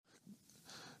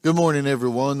Good morning,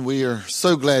 everyone. We are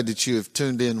so glad that you have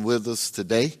tuned in with us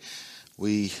today.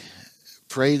 We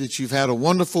pray that you've had a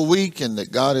wonderful week and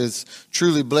that God has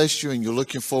truly blessed you and you're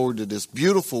looking forward to this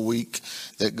beautiful week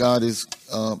that God is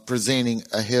presenting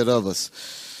ahead of us.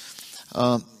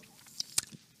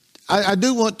 I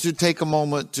do want to take a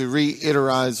moment to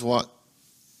reiterate what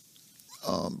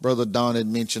Brother Don had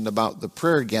mentioned about the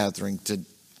prayer gathering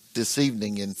this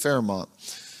evening in Fairmont.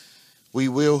 We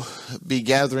will be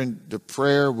gathering to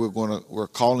prayer. We're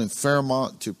calling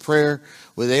Fairmont to prayer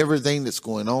with everything that's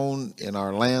going on in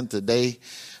our land today,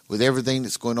 with everything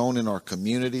that's going on in our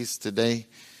communities today.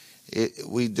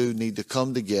 We do need to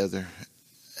come together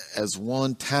as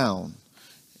one town,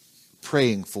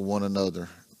 praying for one another,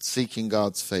 seeking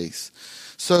God's face.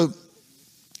 So,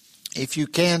 if you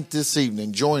can this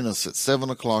evening, join us at 7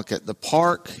 o'clock at the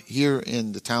park here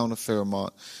in the town of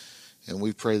Fairmont. And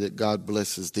we pray that God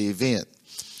blesses the event.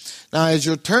 Now, as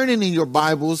you're turning in your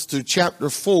Bibles to chapter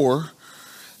 4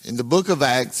 in the book of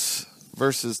Acts,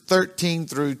 verses 13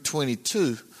 through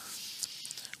 22,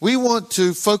 we want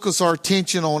to focus our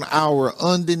attention on our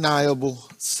undeniable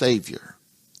Savior.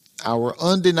 Our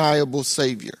undeniable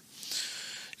Savior.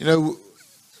 You know,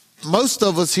 most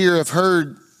of us here have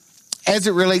heard, as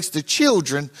it relates to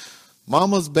children,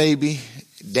 mama's baby,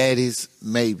 daddy's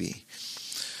maybe.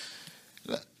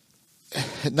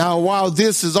 Now, while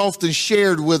this is often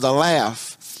shared with a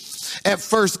laugh, at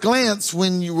first glance,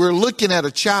 when you were looking at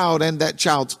a child and that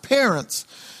child's parents,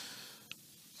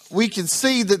 we can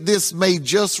see that this may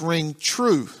just ring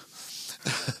true.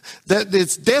 That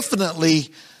it's definitely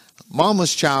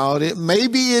mama's child.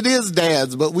 Maybe it is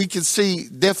dad's, but we can see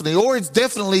definitely, or it's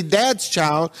definitely dad's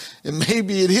child, and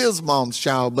maybe it is mom's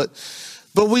child. But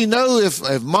we know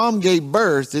if mom gave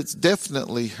birth, it's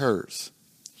definitely hers.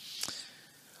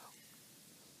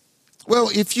 Well,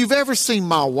 if you've ever seen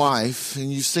my wife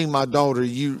and you've seen my daughter,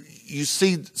 you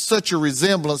see such a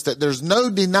resemblance that there's no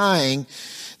denying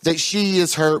that she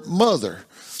is her mother.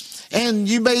 And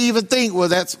you may even think, well,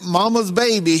 that's mama's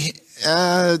baby,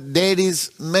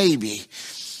 daddy's maybe.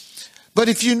 But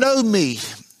if you know me,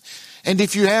 and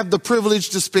if you have the privilege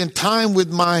to spend time with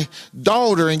my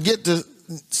daughter and get to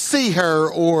see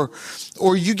her, or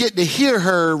you get to hear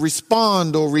her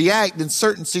respond or react in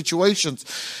certain situations,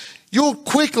 you'll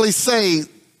quickly say,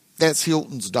 that's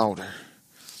Hilton's daughter.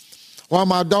 While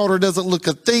my daughter doesn't look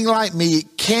a thing like me,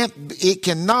 it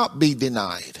cannot be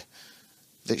denied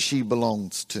that she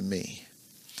belongs to me.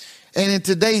 And in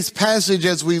today's passage,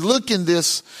 as we look in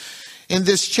this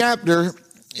chapter,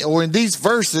 or in these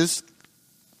verses,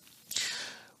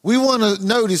 we want to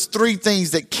notice three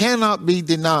things that cannot be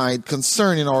denied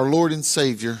concerning our Lord and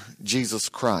Savior, Jesus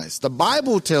Christ. The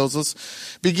Bible tells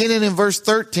us, beginning in verse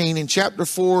 13 in chapter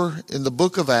 4 in the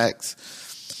book of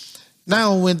Acts,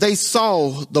 now when they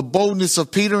saw the boldness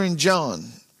of Peter and John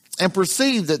and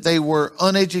perceived that they were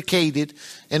uneducated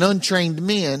and untrained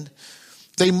men,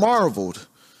 they marveled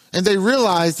and they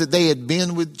realized that they had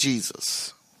been with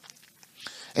Jesus.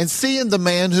 And seeing the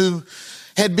man who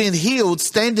had been healed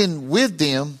standing with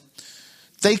them,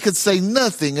 they could say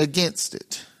nothing against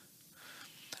it.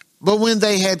 But when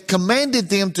they had commanded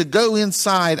them to go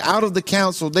inside out of the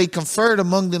council, they conferred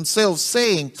among themselves,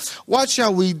 saying, what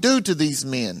shall we do to these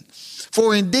men?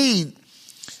 For indeed,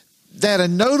 that a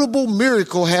notable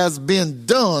miracle has been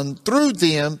done through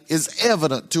them is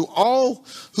evident to all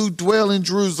who dwell in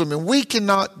Jerusalem, and we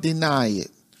cannot deny it.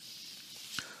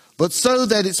 But so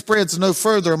that it spreads no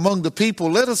further among the people,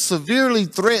 let us severely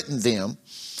threaten them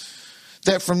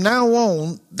that from now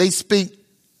on they speak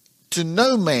to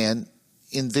no man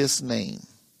in this name.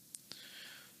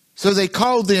 So they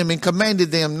called them and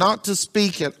commanded them not to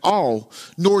speak at all,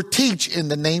 nor teach in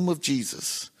the name of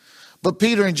Jesus. But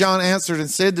Peter and John answered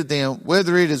and said to them,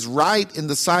 whether it is right in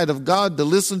the sight of God to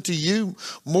listen to you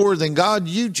more than God,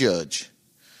 you judge.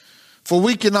 For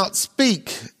we cannot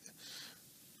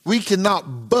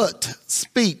but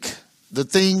speak the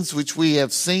things which we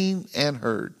have seen and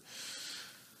heard.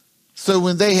 So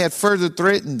when they had further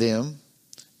threatened them,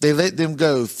 they let them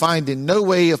go, finding no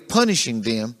way of punishing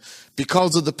them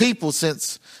because of the people,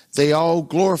 since they all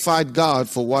glorified God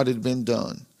for what had been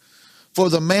done. For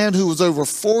the man who was over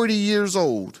 40 years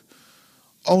old,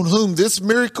 on whom this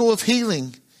miracle of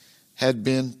healing had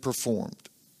been performed.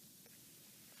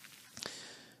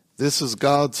 This is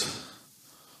God's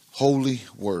holy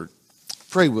word.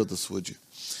 Pray with us, would you?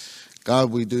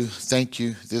 God, we do thank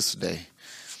you this day.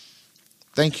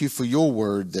 Thank you for your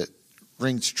word that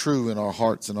rings true in our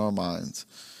hearts and our minds.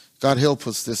 God, help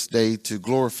us this day to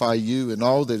glorify you in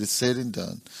all that is said and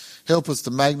done. Help us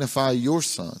to magnify your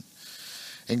Son.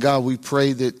 And God, we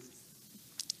pray that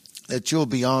that you'll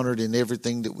be honored in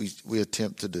everything that we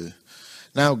attempt to do.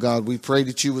 Now, God, we pray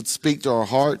that you would speak to our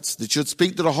hearts, that you'd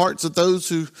speak to the hearts of those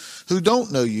who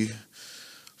don't know you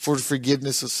for the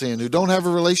forgiveness of sin, who don't have a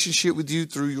relationship with you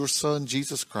through your Son,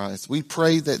 Jesus Christ. We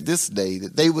pray that this day,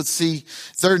 that they would see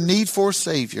their need for a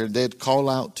Savior, and they'd call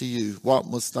out to you, what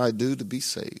must I do to be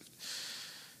saved?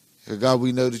 God,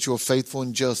 we know that you are faithful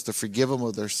and just to forgive them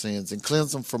of their sins and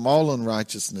cleanse them from all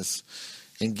unrighteousness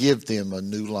and give them a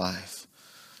new life.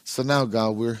 So now,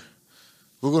 God, we're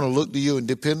going to look to you and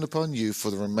depend upon you for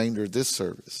the remainder of this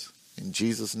service. In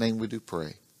Jesus' name we do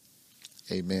pray.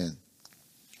 Amen.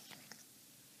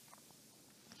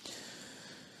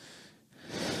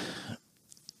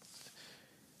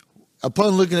 Upon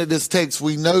looking at this text,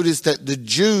 we notice that the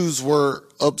Jews were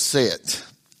upset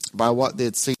by what they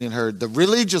had seen and heard. The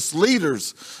religious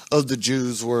leaders of the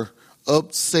Jews were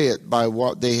upset by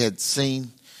what they had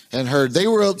seen and heard. They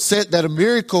were upset that a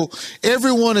miracle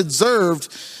everyone observed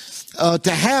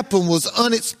to happen was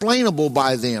unexplainable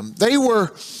by them. They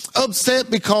were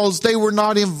upset because they were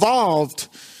not involved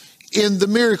in the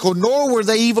miracle, nor were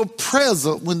they even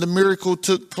present when the miracle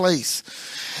took place.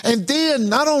 And then,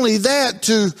 not only that,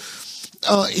 to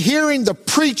hearing the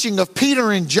preaching of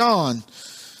Peter and John,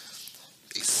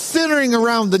 centering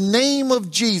around the name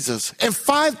of Jesus, and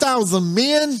 5,000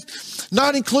 men,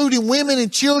 not including women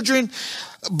and children,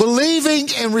 believing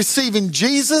and receiving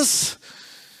Jesus,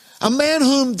 a man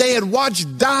whom they had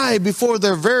watched die before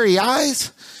their very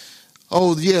eyes.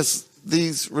 Oh yes,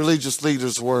 these religious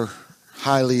leaders were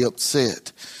highly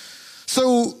upset.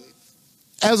 So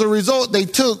as a result, they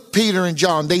took Peter and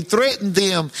John. They threatened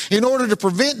them in order to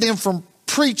prevent them from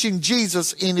preaching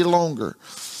Jesus any longer.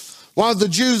 While the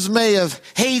Jews may have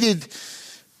hated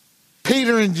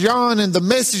Peter and John and the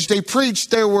message they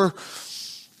preached, there were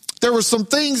some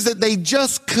things that they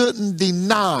just couldn't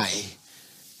deny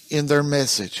in their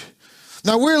message.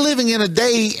 Now, we're living in a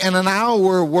day and an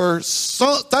hour where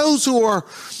those who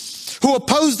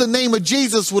oppose the name of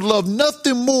Jesus would love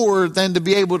nothing more than to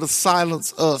be able to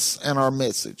silence us and our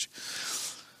message.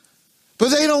 But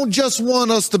they don't just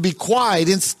want us to be quiet.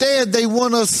 Instead, they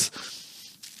won't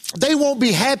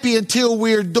be happy until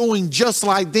we're doing just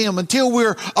like them, until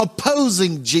we're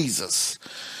opposing Jesus.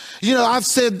 You know, I've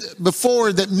said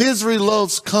before that misery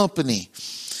loves company.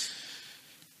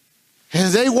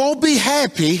 And they won't be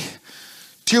happy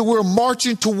till we're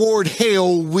marching toward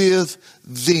hell with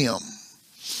them.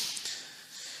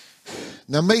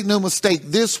 Now, make no mistake,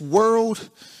 this world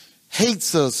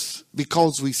hates us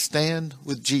because we stand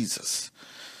with Jesus.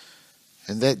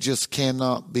 And that just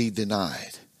cannot be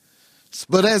denied.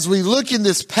 But as we look in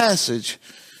this passage,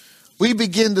 we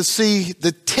begin to see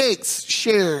the text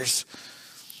shares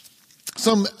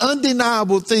some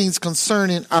undeniable things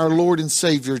concerning our Lord and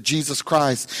Savior, Jesus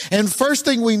Christ. And first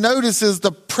thing we notice is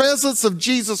the presence of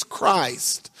Jesus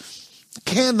Christ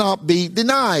cannot be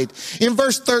denied. In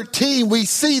verse 13, we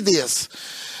see this,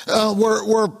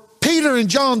 where Peter and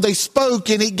John, they spoke,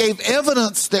 and it gave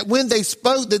evidence that when they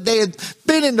spoke that they had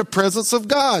been in the presence of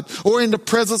God or in the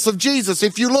presence of Jesus.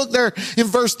 If you look there in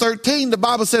verse 13, the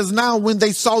Bible says, now when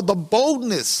they saw the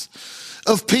boldness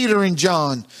of Peter and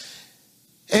John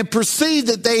and perceived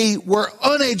that they were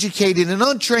uneducated and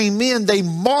untrained men, they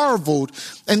marveled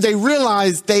and they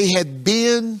realized they had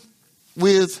been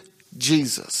with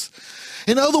Jesus.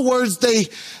 In other words,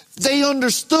 they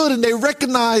understood and they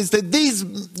recognized that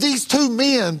these two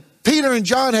men, Peter and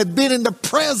John, had been in the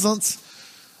presence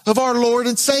of our Lord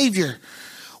and Savior.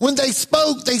 When they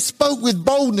spoke with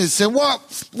boldness. And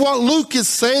what Luke is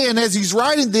saying as he's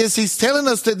writing this, he's telling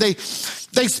us that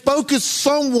they spoke as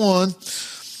someone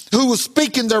who was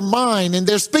speaking their mind, and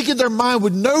they're speaking their mind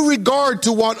with no regard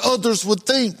to what others would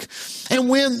think. And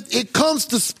when it comes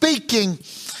to speaking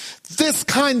this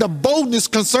kind of boldness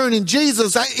concerning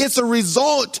Jesus, it's a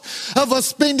result of us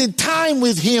spending time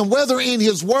with him, whether in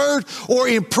his word or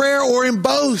in prayer or in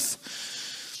both.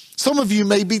 Some of you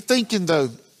may be thinking, though,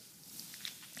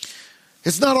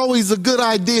 it's not always a good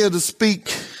idea to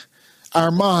speak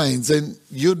our minds, and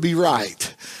you'd be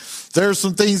right. There are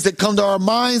some things that come to our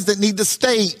minds that need to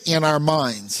stay in our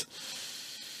minds.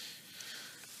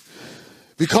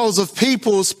 Because of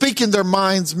people speaking their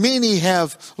minds, many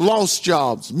have lost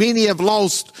jobs. Many have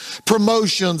lost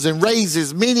promotions and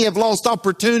raises. Many have lost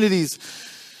opportunities.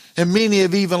 And many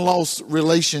have even lost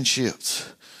relationships.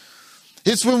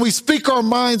 It's when we speak our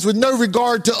minds with no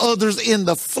regard to others in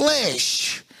the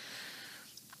flesh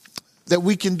that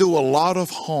we can do a lot of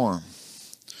harm.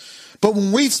 But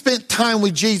when we've spent time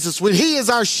with Jesus, when he is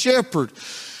our shepherd,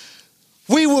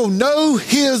 we will know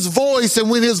his voice. And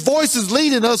when his voice is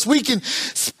leading us, we can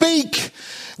speak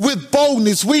with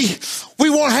boldness. We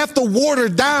won't have to water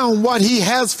down what he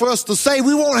has for us to say.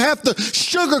 We won't have to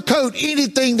sugarcoat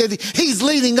anything that he's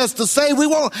leading us to say. We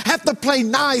won't have to play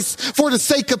nice for the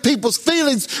sake of people's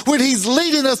feelings when he's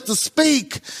leading us to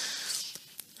speak.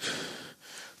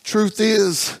 Truth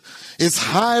is, it's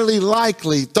highly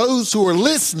likely those who are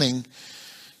listening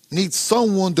need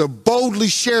someone to boldly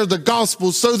share the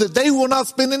gospel so that they will not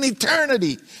spend an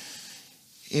eternity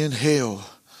in hell.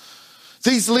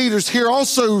 These leaders here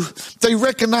also, they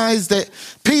recognized that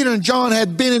Peter and John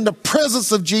had been in the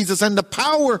presence of Jesus, and the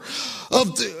power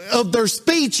of their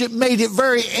speech, it made it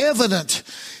very evident.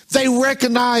 They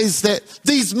recognized that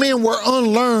these men were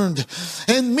unlearned.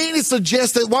 And many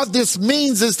suggest that what this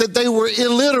means is that they were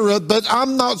illiterate, but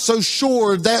I'm not so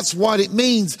sure that's what it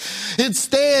means.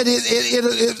 Instead,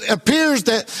 it appears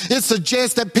that it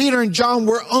suggests that Peter and John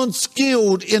were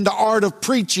unskilled in the art of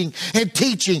preaching and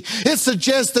teaching. It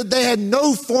suggests that they had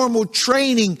no formal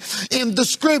training in the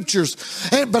scriptures.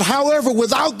 But however,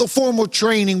 without the formal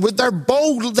training,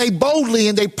 they boldly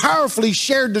and they powerfully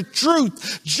shared the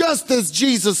truth, just as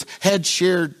Jesus had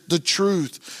shared the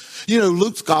truth. You know,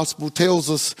 Luke's gospel tells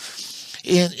us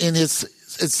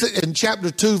in chapter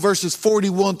 2, verses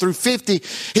 41 through 50,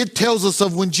 it tells us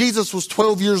of when Jesus was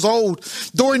 12 years old.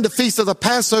 During the feast of the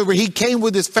Passover, he came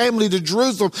with his family to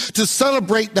Jerusalem to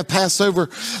celebrate the Passover.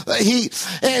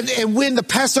 And when the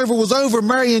Passover was over,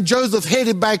 Mary and Joseph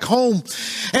headed back home.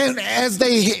 And as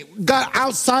they got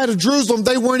outside of Jerusalem,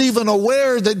 they weren't even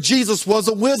aware that Jesus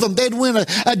wasn't with them. They'd went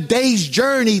a day's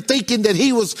journey thinking that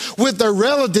he was with their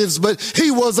relatives, but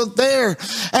he wasn't there.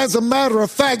 As a matter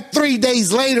of fact, 3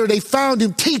 days later, they found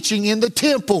him teaching in the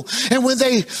temple.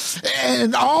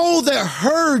 And all that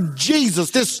heard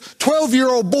Jesus, this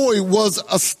 12-year-old boy, was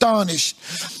astonished.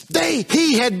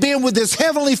 He had been with his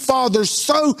heavenly Father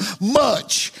so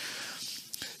much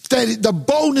that the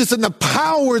boldness and the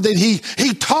power that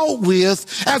he taught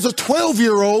with as a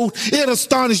 12-year-old, it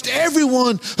astonished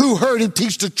everyone who heard him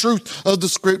teach the truth of the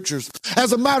scriptures.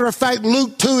 As a matter of fact,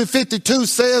 Luke 2:52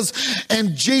 says,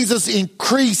 and Jesus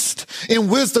increased in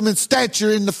wisdom and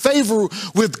stature in the favor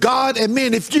with God and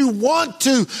men. If you want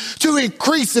to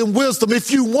increase in wisdom,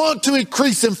 if you want to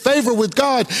increase in favor with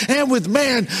God and with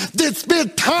man, then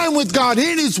spend time with God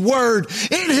in his word,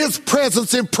 in his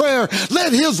presence, in prayer.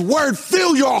 Let his word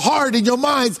fill your heart and your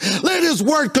minds. Let his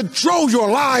word control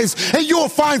your lives, and you'll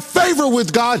find favor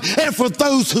with God and for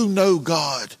those who know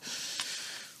God.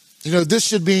 You know, this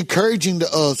should be encouraging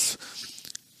to us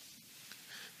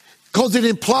because it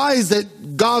implies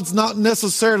that God's not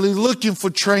necessarily looking for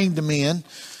trained men.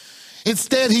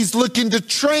 Instead, he's looking to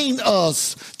train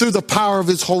us through the power of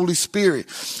his Holy Spirit.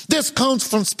 This comes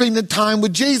from spending time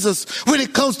with Jesus. When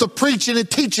it comes to preaching and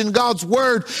teaching God's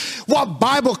word, what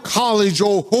Bible college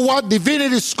or what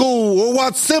divinity school or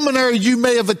what seminary you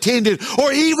may have attended,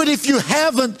 or even if you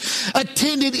haven't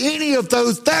attended any of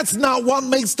those, that's not what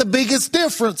makes the biggest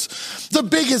difference. The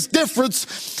biggest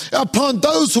difference upon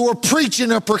those who are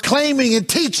preaching or proclaiming and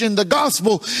teaching the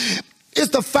gospel, it's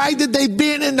the fact that they've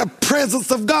been in the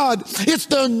presence of God. It's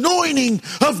the anointing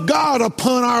of God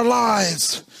upon our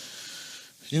lives.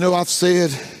 You know, I've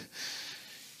said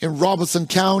in Robeson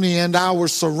County and our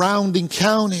surrounding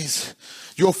counties,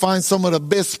 you'll find some of the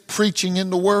best preaching in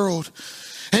the world.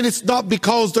 And it's not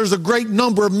because there's a great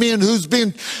number of men who's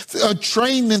been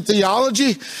trained in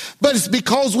theology, but it's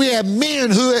because we have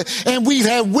men and we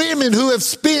have women who have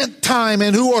spent time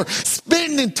and who are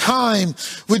spending time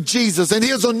with Jesus. And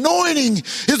his anointing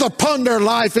is upon their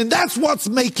life. And that's what's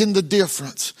making the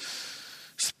difference.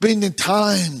 Spending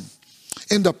time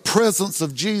in the presence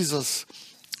of Jesus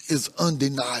is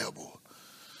undeniable.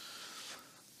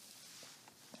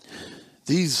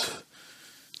 These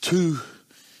two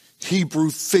Hebrew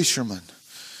fishermen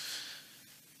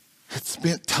had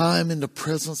spent time in the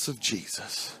presence of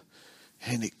Jesus,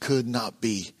 and it could not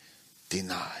be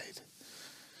denied.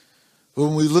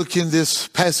 When we look in this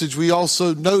passage, we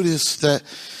also notice that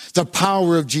the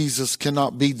power of Jesus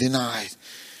cannot be denied.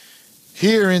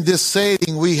 Here in this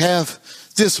setting, we have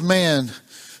this man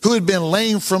who had been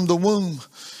lame from the womb.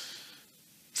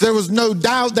 There was no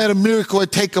doubt that a miracle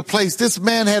had taken place. This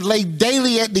man had laid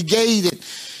daily at the gate,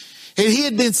 and he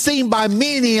had been seen by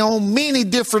many on many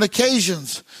different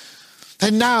occasions.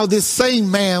 And now this same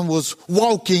man was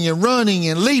walking and running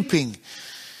and leaping.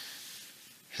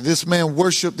 And this man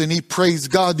worshiped and he praised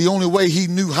God the only way he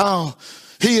knew how.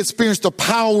 He experienced the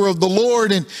power of the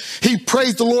Lord, and he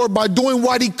praised the Lord by doing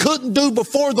what he couldn't do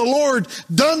before the Lord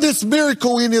done this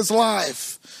miracle in his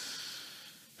life.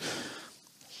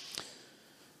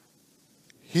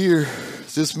 Here,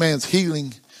 this man's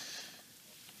healing,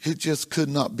 it just could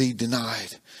not be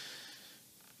denied.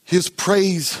 his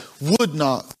praise would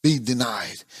not be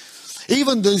denied.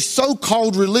 Even the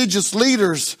so-called religious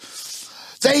leaders,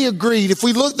 they agreed. If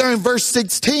we look there in verse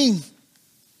 16,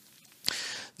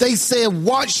 they said,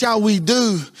 what shall we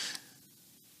do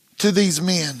to these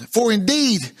men? For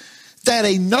indeed, that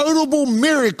a notable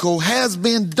miracle has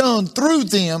been done through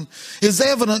them is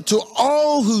evident to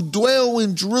all who dwell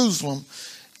in Jerusalem,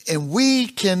 and we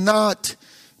cannot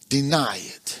deny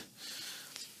it.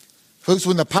 Folks,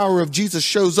 when the power of Jesus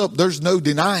shows up, there's no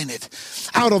denying it.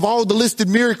 Out of all the listed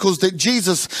miracles that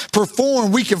Jesus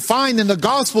performed, we can find in the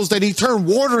Gospels that he turned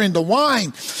water into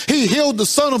wine. He healed the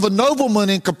son of a nobleman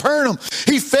in Capernaum.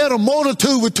 He fed a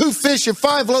multitude with 2 fish and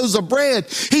 5 loaves of bread.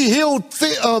 He healed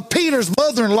Peter's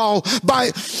mother-in-law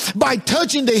by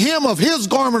touching the hem of his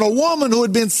garment. A woman who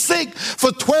had been sick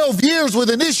for 12 years with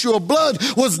an issue of blood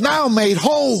was now made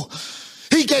whole.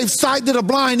 He gave sight to the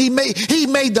blind. He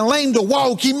made the lame to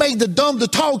walk. He made the dumb to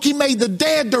talk. He made the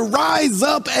dead to rise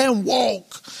up and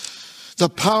walk. The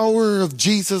power of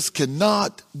Jesus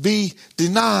cannot be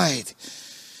denied.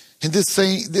 And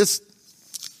this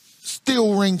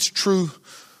still rings true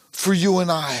for you and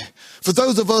I. For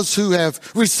those of us who have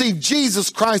received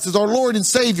Jesus Christ as our Lord and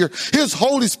Savior, his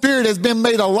Holy Spirit has been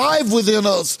made alive within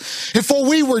us. And for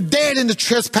we were dead in the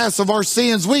trespass of our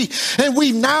sins.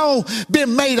 We've now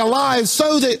been made alive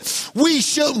so that we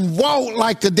shouldn't walk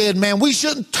like a dead man. We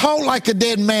shouldn't talk like a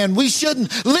dead man. We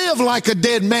shouldn't live like a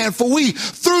dead man. For we,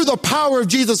 through the power of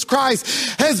Jesus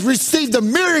Christ, has received the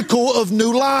miracle of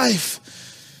new life.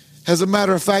 As a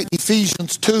matter of fact,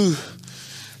 Ephesians 2,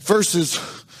 verses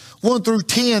 1 through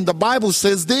 10, the Bible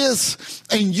says this,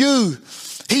 and you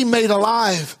he made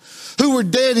alive, who were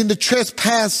dead in the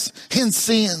trespass and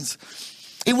sins,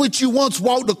 in which you once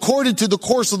walked according to the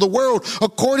course of the world,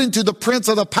 according to the prince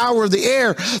of the power of the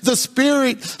air, the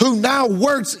spirit who now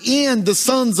works in the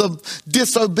sons of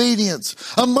disobedience.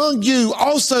 Among you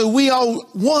also we all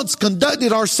once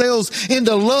conducted ourselves in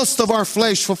the lust of our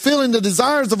flesh, fulfilling the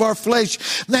desires of our flesh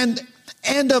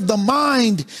and of the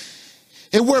mind,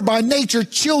 and were by nature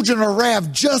children of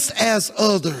wrath, just as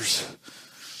others.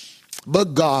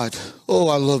 But God, oh,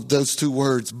 I love those 2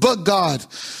 words. But God,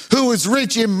 who is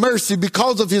rich in mercy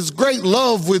because of his great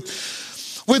love with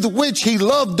which he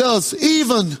loved us,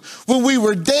 even when we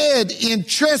were dead in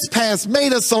trespass,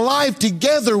 made us alive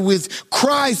together with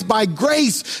Christ. By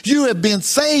grace you have been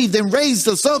saved, and raised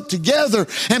us up together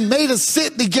and made us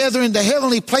sit together in the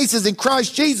heavenly places in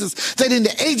Christ Jesus, that in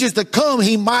the ages to come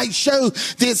he might show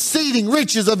the exceeding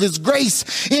riches of his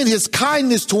grace in his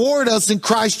kindness toward us in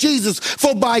Christ Jesus.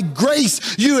 For by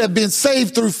grace you have been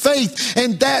saved through faith,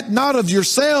 and that not of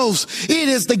yourselves. It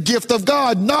is the gift of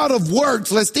God, not of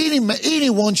works, lest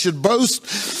anyone should boast.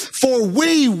 For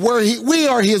we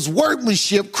are his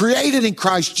workmanship, created in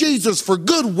Christ Jesus for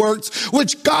good works,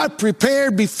 which God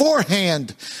prepared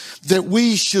beforehand that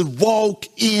we should walk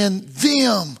in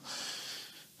them.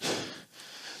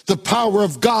 The power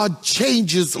of God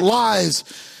changes lives.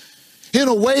 In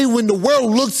a way, when the world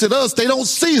looks at us, they don't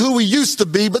see who we used to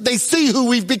be, but they see who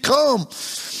we've become.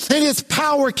 And his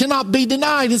power cannot be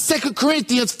denied. In 2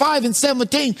 Corinthians 5 and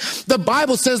 17, the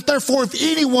Bible says, therefore, if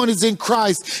anyone is in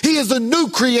Christ, he is a new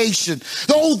creation.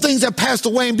 The old things have passed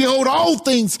away, and behold, all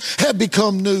things have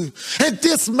become new. And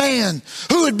this man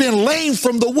who had been lame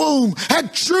from the womb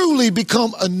had truly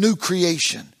become a new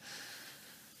creation.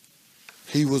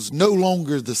 He was no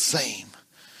longer the same,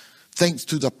 thanks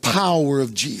to the power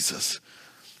of Jesus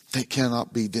that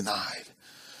cannot be denied.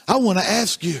 I want to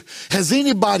ask you, has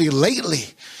anybody lately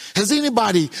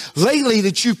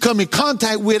that you've come in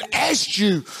contact with asked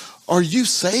you, are you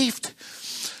saved?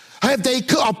 Have they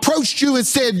approached you and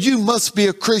said, you must be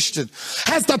a Christian?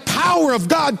 Has the power of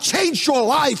God changed your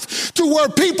life to where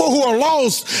people who are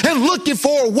lost and looking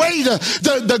for a way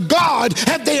to God,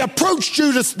 have they approached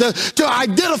you to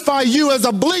identify you as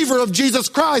a believer of Jesus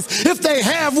Christ? If they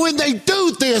have, when they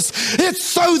do this, it's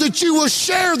so that you will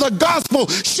share the gospel,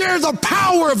 share the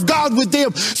power of God with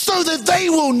them, so that they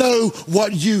will know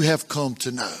what you have come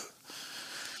to know.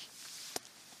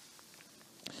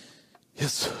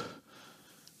 Yes,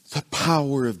 the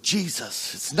power of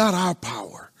Jesus. It's not our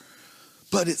power,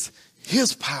 but it's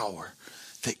his power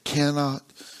that cannot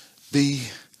be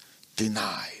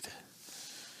denied.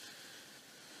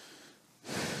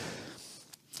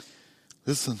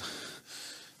 Listen,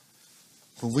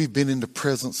 when we've been in the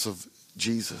presence of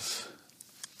Jesus,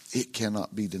 it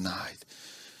cannot be denied.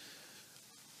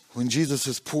 When Jesus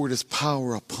has poured his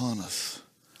power upon us,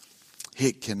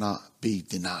 it cannot be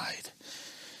denied.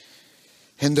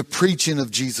 And the preaching of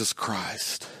Jesus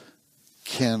Christ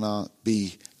cannot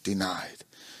be denied.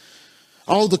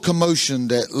 All the commotion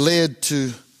that led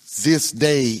to this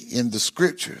day in the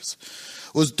scriptures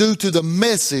was due to the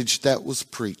message that was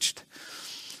preached.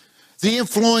 The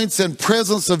influence and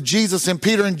presence of Jesus in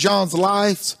Peter and John's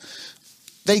lives,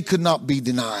 they could not be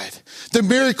denied. The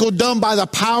miracle done by the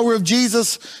power of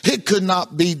Jesus, it could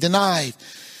not be denied.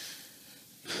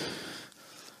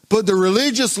 But the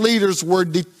religious leaders were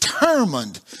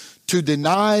determined to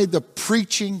deny the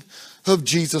preaching of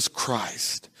Jesus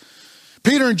Christ.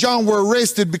 Peter and John were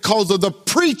arrested because of the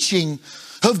preaching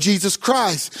of Jesus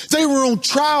Christ. They were on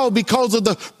trial because of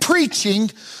the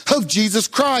preaching of Jesus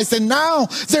Christ. And now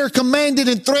they're commanded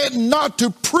and threatened not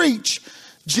to preach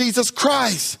Jesus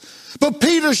Christ. But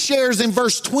Peter shares in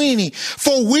verse 20,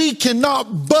 for we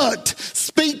cannot but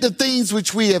speak the things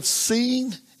which we have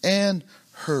seen and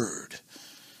heard.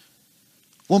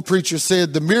 One preacher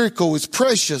said, the miracle is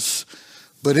precious,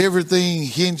 but everything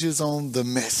hinges on the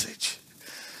message.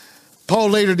 Paul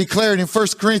later declared in 1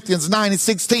 Corinthians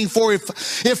 9:16, for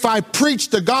if I preach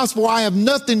the gospel, I have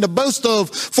nothing to boast of,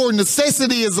 for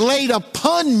necessity is laid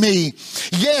upon me.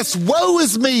 Yes, woe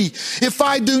is me if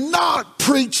I do not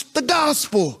preach the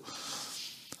gospel.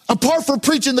 Apart from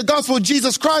preaching the gospel of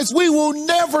Jesus Christ, we will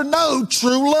never know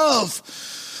true love.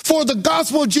 For the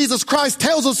gospel of Jesus Christ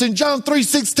tells us in John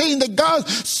 3:16 that God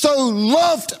so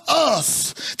loved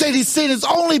us that he sent his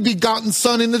only begotten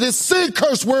son into this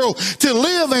sin-cursed world to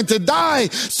live and to die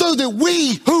so that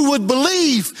we who would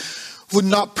believe would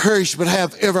not perish but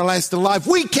have everlasting life.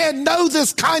 We can't know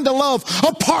this kind of love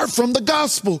apart from the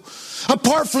gospel.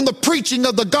 Apart from the preaching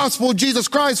of the gospel of Jesus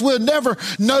Christ, we'll never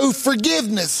know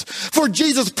forgiveness. For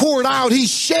Jesus poured out, he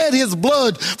shed his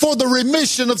blood for the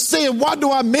remission of sin. What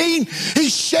do I mean? He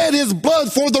shed his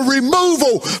blood for the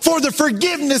removal, for the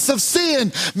forgiveness of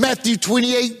sin. Matthew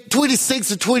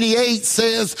 26:28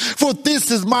 says, for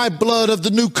this is my blood of the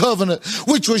new covenant,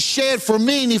 which was shed for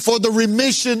many for the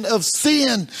remission of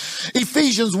sin.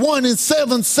 Ephesians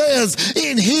 1:7 says,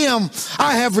 in him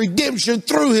I have redemption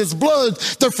through his blood,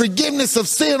 the forgiveness of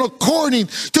sin according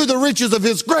to the riches of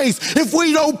his grace. If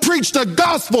we don't preach the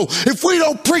gospel, if we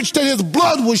don't preach that his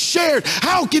blood was shared,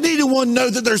 how can anyone know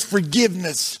that there's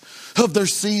forgiveness of their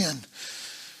sin?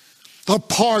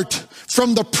 Apart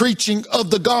from the preaching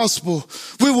of the gospel,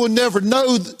 we will never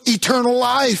know eternal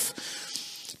life.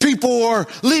 People are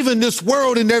leaving this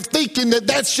world and they're thinking that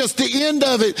that's just the end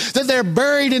of it, that they're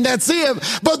buried and that's it.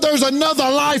 But there's another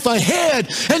life ahead,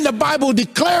 and the Bible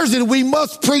declares that we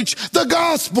must preach the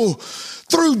gospel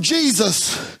through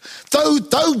Jesus.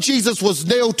 Though Jesus was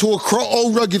nailed to a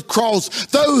old rugged cross,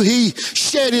 though he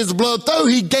shed his blood, though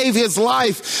he gave his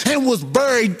life and was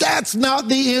buried, that's not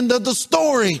the end of the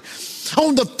story.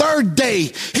 On the third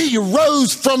day, he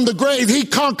rose from the grave. He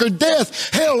conquered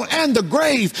death, hell, and the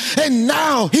grave. And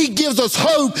now he gives us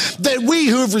hope that we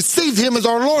who have received him as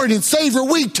our Lord and Savior,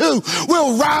 we too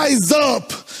will rise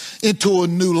up into a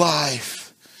new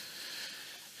life.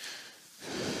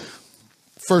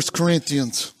 1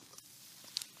 Corinthians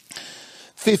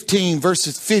 15,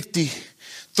 verses 50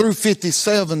 through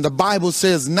 57, the Bible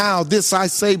says, now this I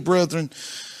say, brethren,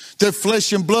 that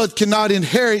flesh and blood cannot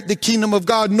inherit the kingdom of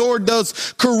God, nor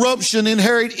does corruption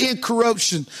inherit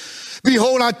incorruption.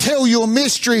 Behold, I tell you a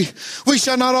mystery. We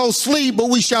shall not all sleep,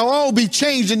 but we shall all be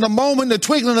changed in the moment, the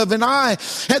twinkling of an eye,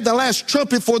 at the last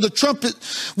trumpet. For the trumpet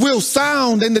will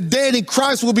sound, and the dead in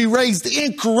Christ will be raised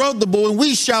incorruptible, and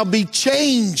we shall be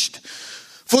changed.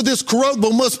 For this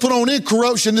corruptible must put on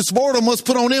incorruption, this mortal must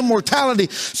put on immortality.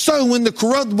 So when the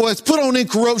corruptible has put on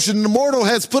incorruption, and the mortal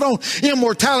has put on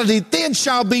immortality, then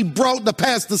shall be brought to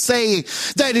pass the saying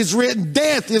that is written,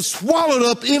 death is swallowed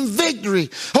up in victory.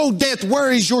 Oh, death,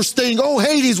 where is your sting? Oh,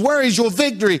 Hades, where is your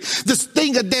victory? The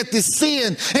sting of death is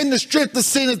sin, and the strength of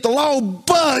sin is the law.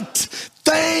 But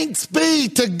thanks be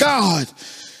to God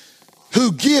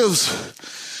who gives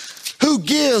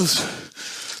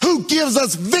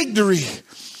us victory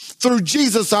through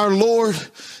Jesus our Lord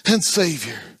and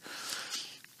Savior.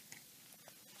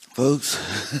 Folks,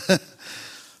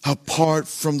 apart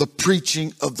from the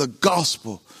preaching of the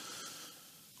gospel,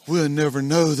 we'll never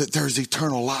know that there's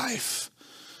eternal life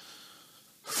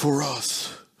for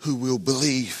us who will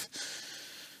believe.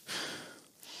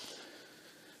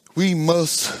 We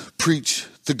must preach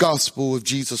the gospel of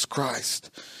Jesus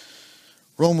Christ.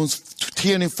 Romans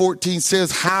 10:14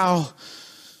 says, how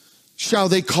shall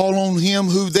they call on him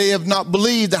who they have not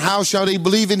believed? And how shall they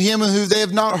believe in him who they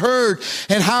have not heard?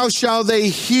 And how shall they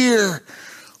hear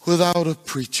without a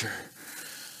preacher?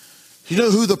 You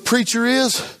know who the preacher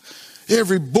is?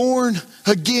 Every born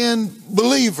again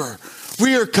believer.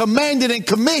 We are commanded and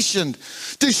commissioned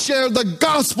to share the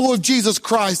gospel of Jesus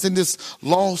Christ in this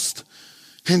lost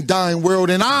and dying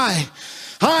world. And I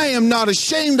I am not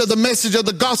ashamed of the message of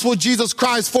the gospel of Jesus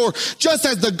Christ, for just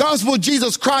as the gospel of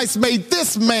Jesus Christ made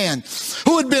this man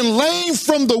who had been lame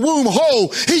from the womb whole,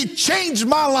 he changed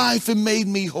my life and made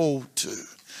me whole too.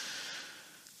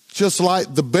 Just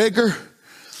like the beggar,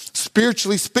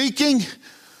 spiritually speaking,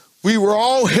 we were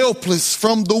all helpless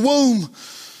from the womb.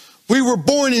 We were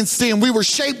born in sin. We were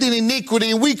shaped in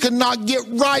iniquity, and we could not get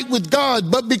right with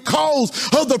God. But because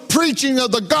of the preaching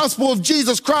of the gospel of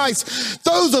Jesus Christ,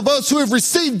 those of us who have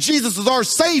received Jesus as our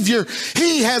Savior,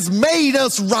 He has made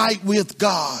us right with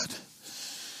God.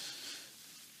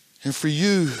 And for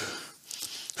you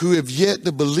who have yet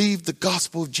to believe the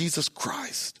gospel of Jesus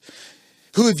Christ,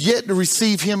 who have yet to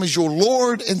receive Him as your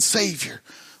Lord and Savior,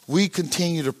 we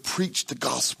continue to preach the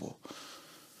gospel,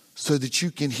 so that you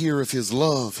can hear of His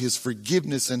love, His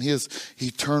forgiveness, and His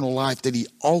eternal life that He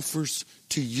offers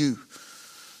to you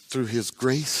through His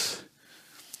grace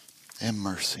and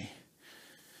mercy.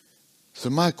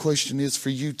 So my question is for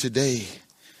you today,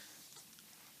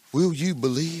 will you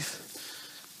believe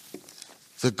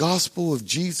the gospel of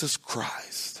Jesus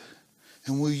Christ?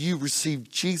 And will you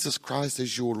receive Jesus Christ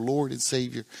as your Lord and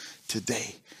Savior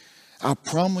today? I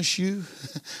promise you,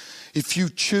 if you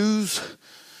choose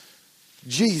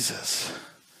Jesus,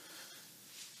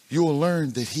 you will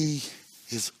learn that He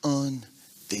is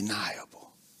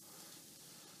undeniable.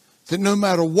 That no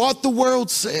matter what the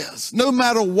world says, no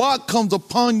matter what comes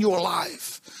upon your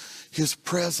life, His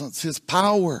presence, His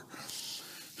power,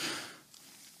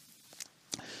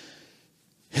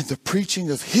 and the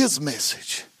preaching of His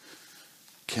message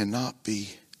cannot be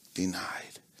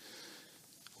denied.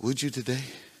 Would you today?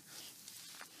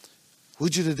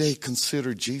 Would you today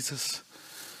consider Jesus?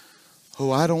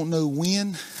 Oh, I don't know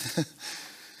when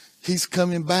He's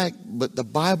coming back, but the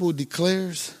Bible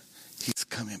declares He's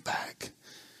coming back.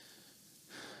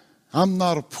 I'm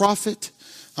not a prophet.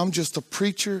 I'm just a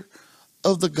preacher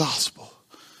of the gospel.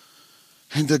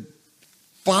 And the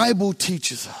Bible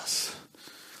teaches us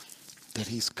that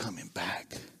He's coming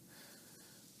back.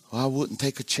 Well, I wouldn't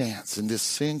take a chance in this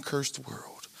sin-cursed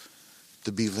world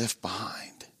to be left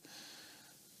behind.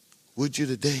 Would you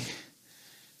today?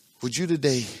 Would you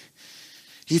today?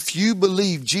 If you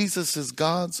believe Jesus is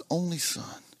God's only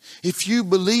Son, if you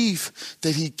believe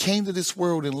that He came to this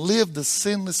world and lived a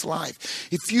sinless life,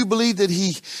 if you believe that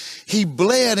He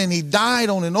bled and He died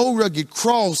on an old rugged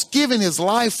cross, giving His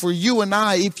life for you and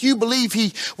I, if you believe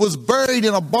He was buried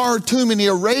in a borrowed tomb and He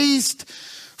raised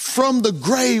from the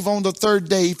grave on the third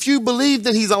day, if you believe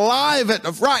that He's alive at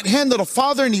the right hand of the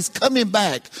Father and He's coming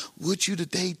back, would you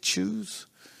today choose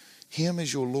Him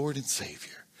as your Lord and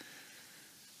Savior?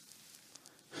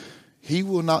 He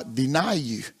will not deny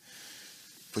you,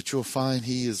 but you'll find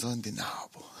He is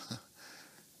undeniable.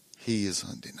 He is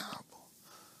undeniable.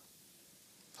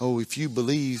 Oh, if you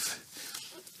believe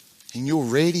and you're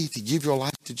ready to give your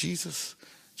life to Jesus,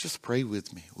 just pray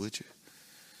with me, would you?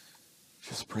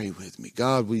 Just pray with me.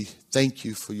 God, we thank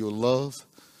You for Your love.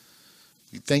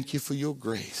 We thank You for Your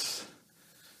grace.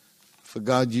 For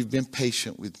God, You've been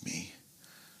patient with me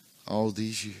all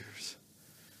these years.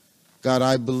 God,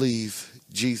 I believe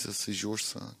Jesus is Your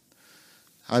Son.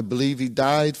 I believe He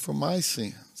died for my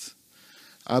sins.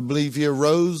 I believe He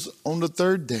arose on the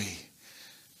third day.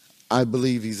 I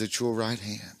believe He's at Your right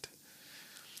hand.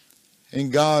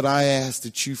 And God, I ask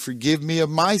that You forgive me of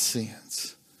my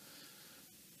sins.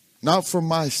 Not for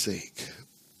my sake,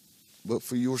 but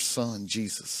for Your Son,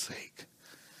 Jesus' sake.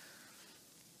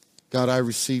 God, I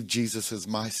receive Jesus as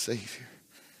my Savior.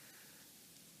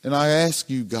 And I ask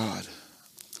You, God,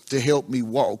 to help me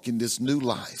walk in this new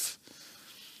life,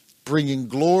 bringing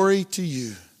glory to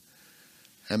You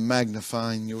and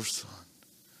magnifying Your Son.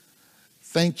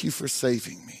 Thank You for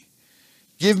saving me.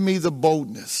 Give me the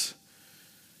boldness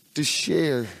to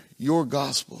share Your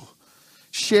gospel,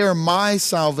 share my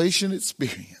salvation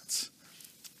experience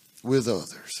with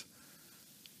others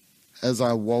as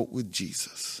I walk with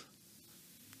Jesus.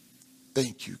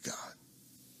 Thank You, God.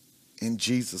 In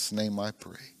Jesus' name I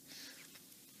pray.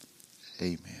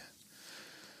 Amen.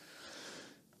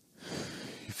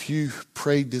 If you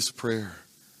prayed this prayer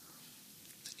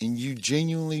and you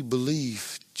genuinely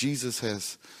believe Jesus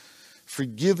has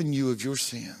forgiven you of your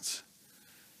sins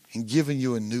and given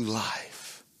you a new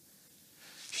life,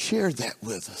 share that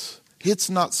with us.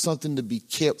 It's not something to be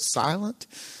kept silent.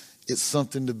 It's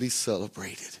something to be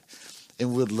celebrated.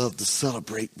 And we'd love to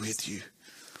celebrate with you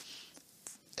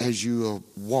as you are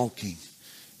walking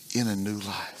in a new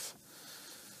life.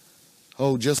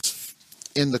 Oh, just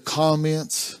in the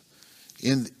comments,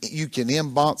 you can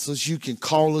inbox us, you can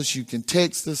call us, you can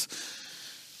text us.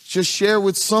 Just share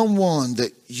with someone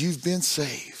that you've been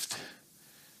saved.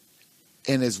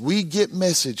 And as we get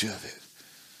message of it,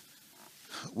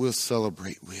 we'll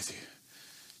celebrate with you.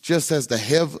 Just as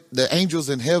the angels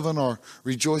in heaven are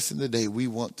rejoicing today, we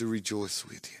want to rejoice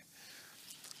with you.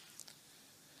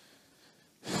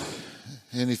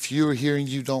 And if you're here and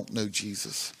you don't know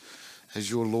Jesus as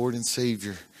your Lord and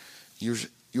Savior,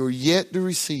 you're yet to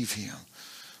receive him,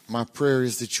 my prayer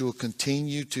is that you'll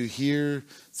continue to hear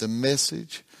the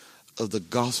message of the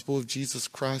gospel of Jesus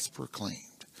Christ proclaimed.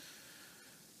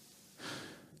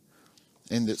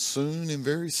 And that soon and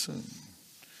very soon,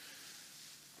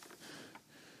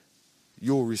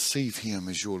 you'll receive him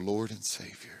as your Lord and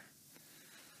Savior.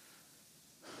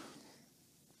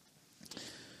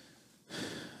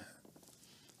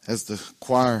 As the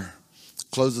choir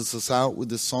closes us out with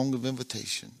this song of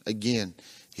invitation, again,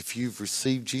 if you've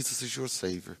received Jesus as your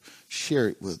Savior, share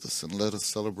it with us and let us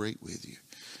celebrate with you.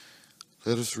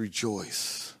 Let us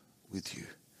rejoice with you.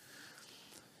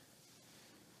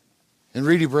 And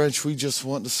Reedy Branch, we just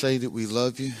want to say that we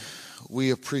love you.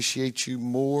 We appreciate you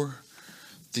more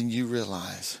than you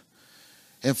realize.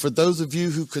 And for those of you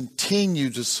who continue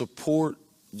to support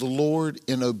the Lord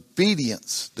in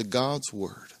obedience to God's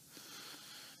word,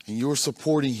 and you're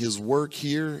supporting his work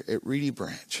here at Reedy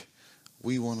Branch,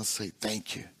 we want to say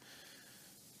thank you.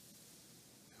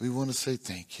 We want to say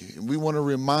thank you. And we want to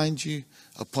remind you,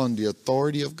 upon the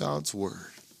authority of God's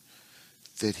word,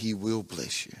 that he will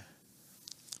bless you.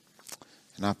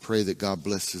 And I pray that God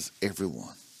blesses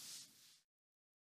everyone